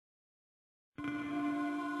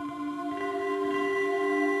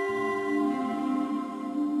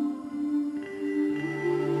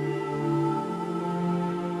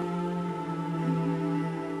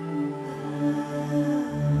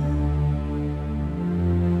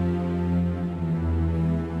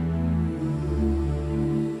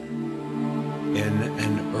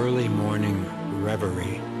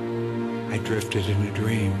drifted in a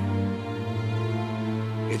dream.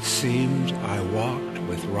 It seemed I walked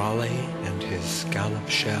with Raleigh and his scallop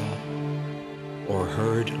shell, or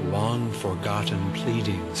heard long-forgotten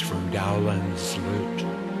pleadings from Dowland's lute,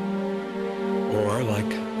 or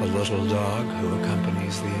like a little dog who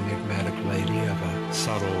accompanies the enigmatic lady of a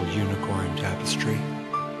subtle unicorn tapestry,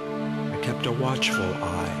 I kept a watchful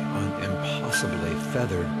eye on impossibly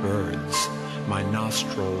feathered birds, my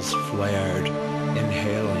nostrils flared,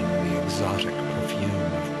 inhaling the exotic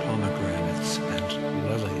perfume of pomegranates and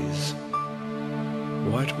lilies.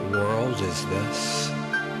 What world is this?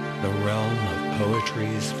 The realm of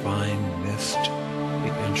poetry's fine mist,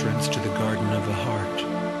 the entrance to the garden of the heart,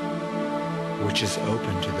 which is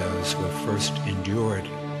open to those who have first endured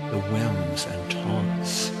the whims and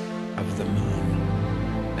taunts of the moon,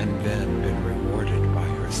 and then been rewarded by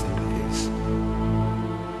her sympathies.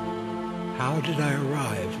 How did I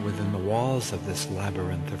arrive within the walls of this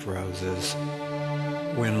labyrinth of roses,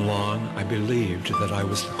 when long I believed that I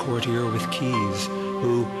was the courtier with keys,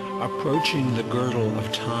 who, approaching the girdle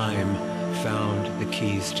of time, found the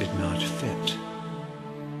keys did not fit?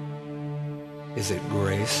 Is it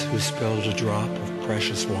grace who spilled a drop of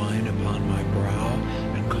precious wine upon my brow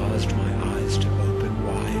and caused my eyes to open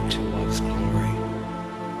wide to love's glory?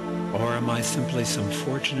 Or am I simply some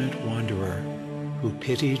fortunate wanderer who,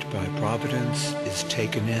 pitied by Providence, is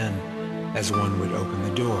taken in as one would open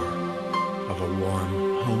the door of a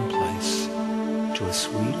warm home place to a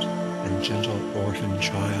sweet and gentle orphan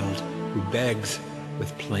child who begs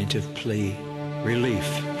with plaintive plea relief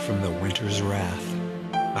from the winter's wrath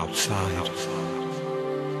outside.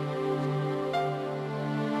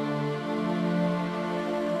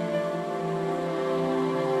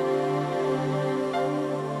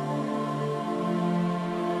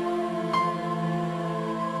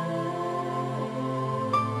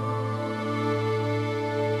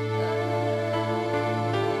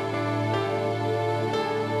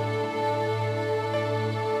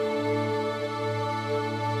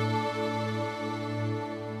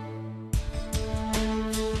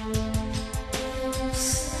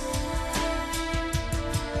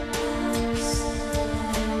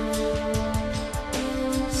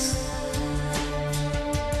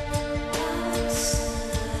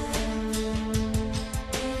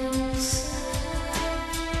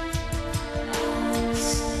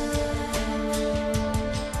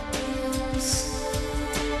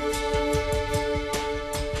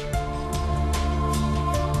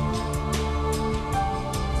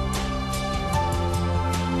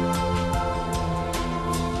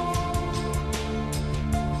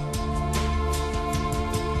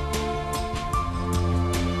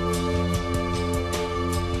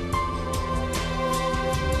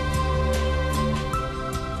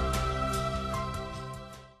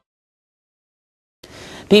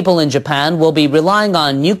 People in Japan will be relying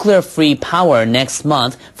on nuclear-free power next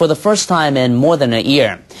month for the first time in more than a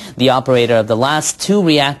year. The operator of the last 2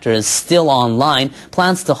 reactors still online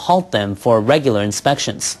plans to halt them for regular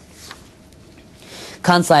inspections.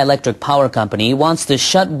 Kansai Electric Power Company wants to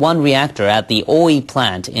shut 1 reactor at the Oi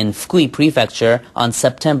plant in Fukui Prefecture on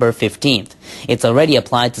September 15th. It's already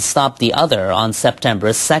applied to stop the other on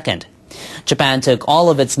September 2nd. Japan took all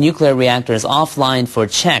of its nuclear reactors offline for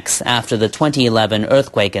checks after the 2011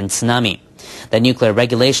 earthquake and tsunami. The Nuclear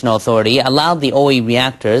Regulation Authority allowed the Oi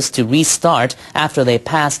reactors to restart after they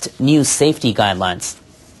passed new safety guidelines.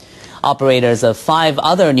 Operators of 5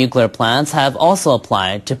 other nuclear plants have also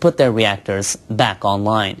applied to put their reactors back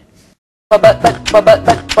online.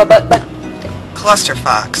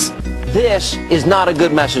 Clusterfox. This is not a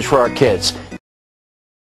good message for our kids.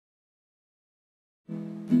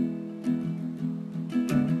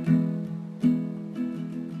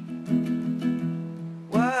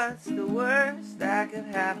 What's the worst that could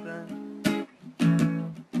happen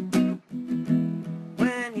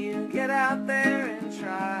when you get out there and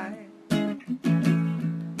try?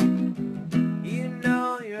 You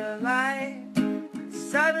know your life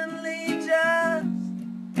suddenly just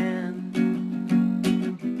ends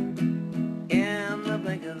in the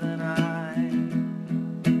blink of an eye.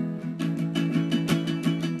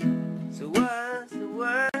 So what's the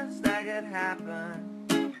worst that could happen?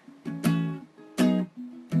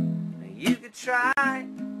 You could try,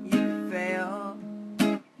 you could fail.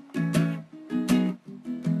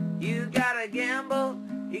 You gotta gamble,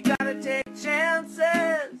 you gotta take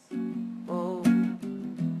chances. Oh,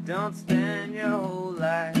 don't spend your whole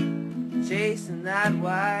life chasing that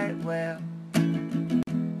white whale.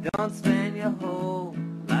 Don't spend your whole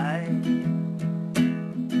life.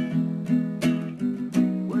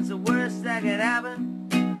 What's the worst that could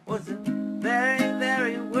happen? What's the very,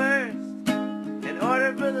 very worst? In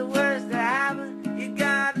order for the worst to happen,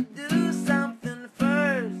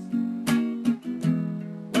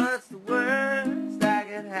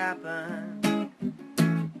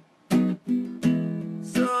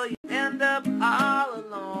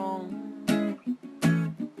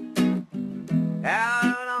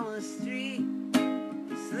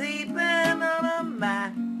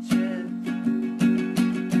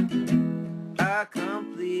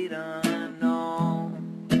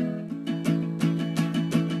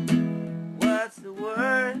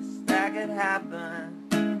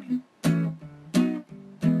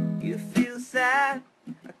 sad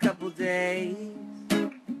a couple days.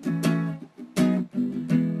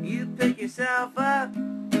 You pick yourself up,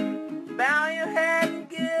 bow your head and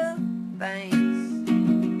give thanks,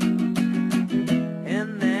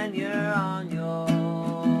 and then you're on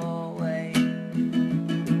your way.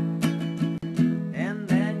 And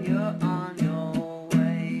then you're on your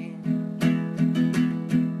way.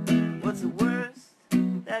 What's the worst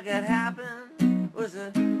that could happen? Was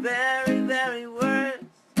the very, very worst.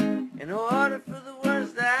 In order for the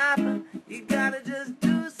worst to happen, you gotta just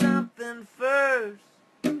do something first.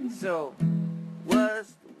 So,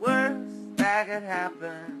 what's the worst that could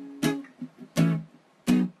happen?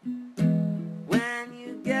 When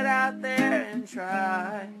you get out there and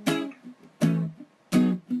try,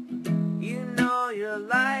 you know your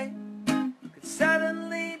life could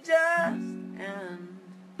suddenly just end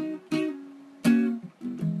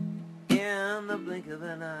in the blink of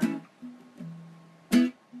an eye.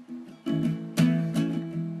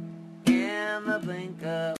 In the blink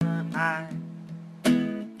of an eye.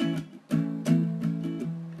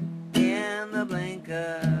 In the blink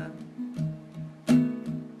of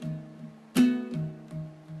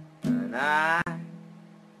an eye.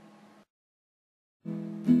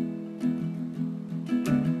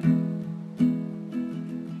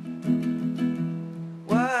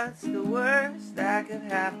 What's the worst that could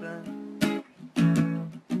happen?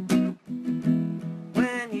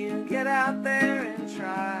 When you get out there and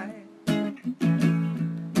try,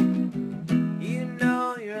 you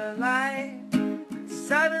know your life could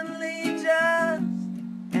suddenly just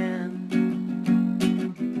end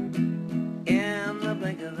in the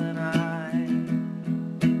blink of an eye.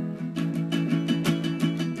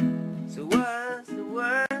 So what's the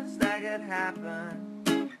worst that could happen?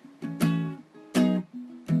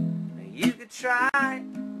 You could try,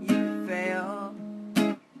 you fail.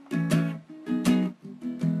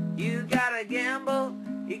 You gotta gamble,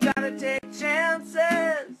 you gotta take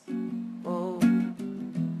chances. Oh,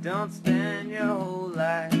 don't spend your whole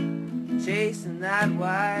life chasing that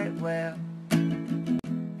white whale.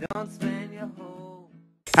 Don't spend your whole...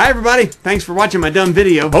 Hi everybody, thanks for watching my dumb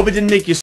video. Hope it didn't make you